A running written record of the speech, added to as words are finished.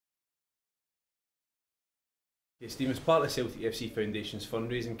Yeah, Stephen, as part of Celtic FC Foundation's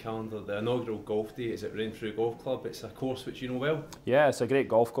fundraising calendar, the inaugural golf day is at Renfrew Golf Club. It's a course which you know well. Yeah, it's a great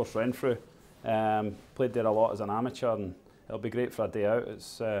golf course, Renfrew. Played there a lot as an amateur, and it'll be great for a day out.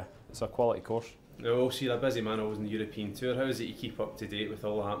 It's a quality course. Now, also, you're a busy man always on the European tour. How is it you keep up to date with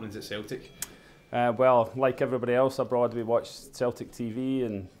all the happenings at Celtic? Well, like everybody else abroad, we watch Celtic TV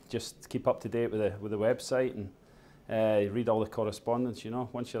and just keep up to date with the website and read all the correspondence. You know,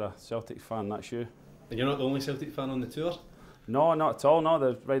 once you're a Celtic fan, that's you. And you're not the only Celtic fan on the tour? No, not at all. No,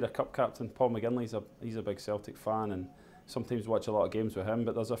 the Ryder Cup captain Paul McGinley's he's a big Celtic fan, and sometimes watch a lot of games with him.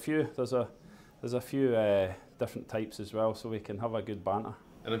 But there's a few different types as well, so we can have a good banter.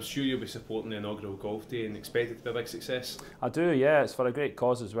 And I'm sure you'll be supporting the inaugural golf day and expect it to be a big success. I do, yeah. It's for a great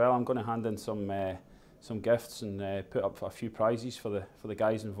cause as well. I'm going to hand in some gifts and put up a few prizes for the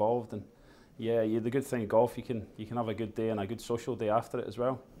guys involved. And yeah, the good thing in golf, you can have a good day and a good social day after it as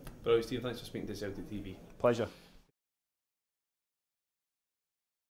well. Brilliant, Steve. Thanks for speaking to Celtic TV. Pleasure.